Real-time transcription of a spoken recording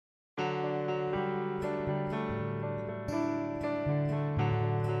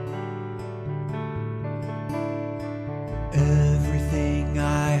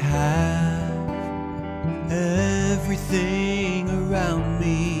everything around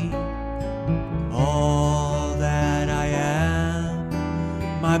me, all that I am,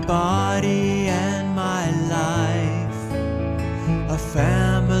 my body and my life, a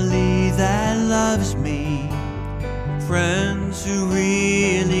family that loves me, friends who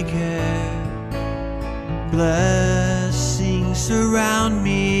really care, blessings surround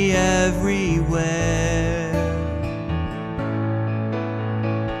me everywhere.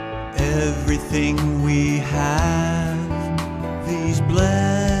 Everything we have, these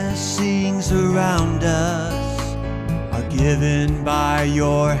blessings around us, are given by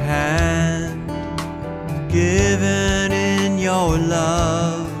your hand, given in your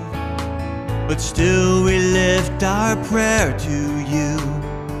love. But still we lift our prayer to you,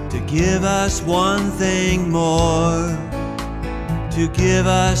 to give us one thing more, to give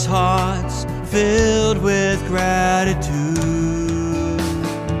us hearts filled with gratitude.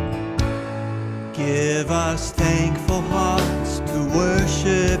 Give us thankful hearts to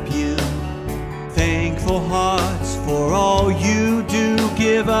worship you, thankful hearts for all you do.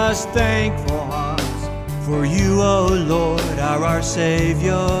 Give us thankful hearts for you, O Lord, our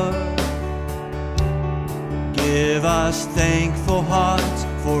Savior. Give us thankful hearts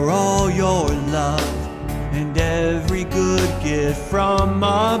for all your love and every good gift from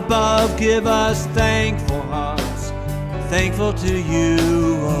above. Give us thankful hearts, thankful to you,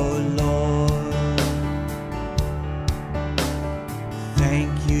 O Lord.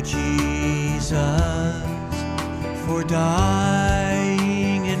 Thank you, Jesus, for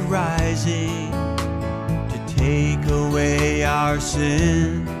dying and rising to take away our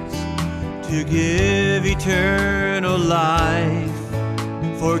sins, to give eternal life,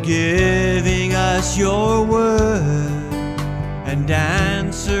 for giving us your word and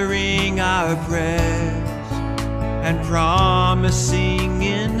answering our prayers, and promising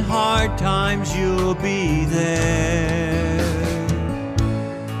in hard times you'll be there.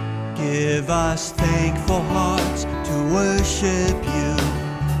 Give us thankful hearts to worship you,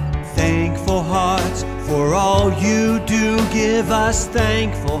 thankful hearts for all you do. Give us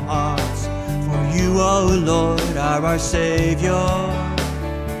thankful hearts for you, O Lord, our Savior.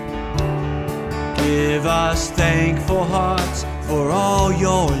 Give us thankful hearts for all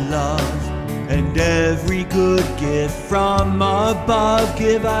your love and every good gift from above.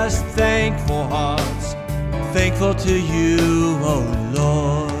 Give us thankful hearts, thankful to you, O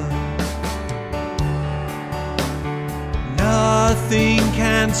Lord. Nothing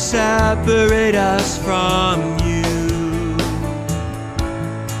can separate us from you,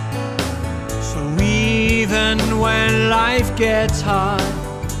 so even when life gets hard,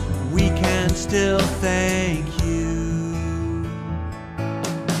 we can still thank you.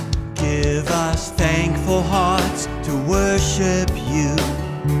 Give us thankful hearts to worship you,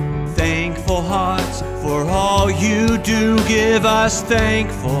 thankful hearts for all you do. Give us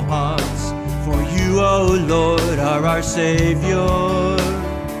thankful hearts for you, O Lord, our Savior.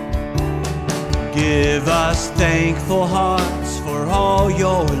 Give us thankful hearts for all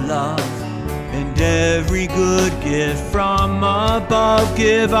your love and every good gift from above.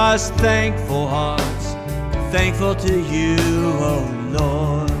 Give us thankful hearts, thankful to you, O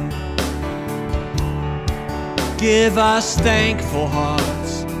Lord. Give us thankful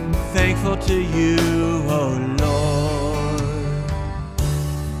hearts, thankful to you, O Lord.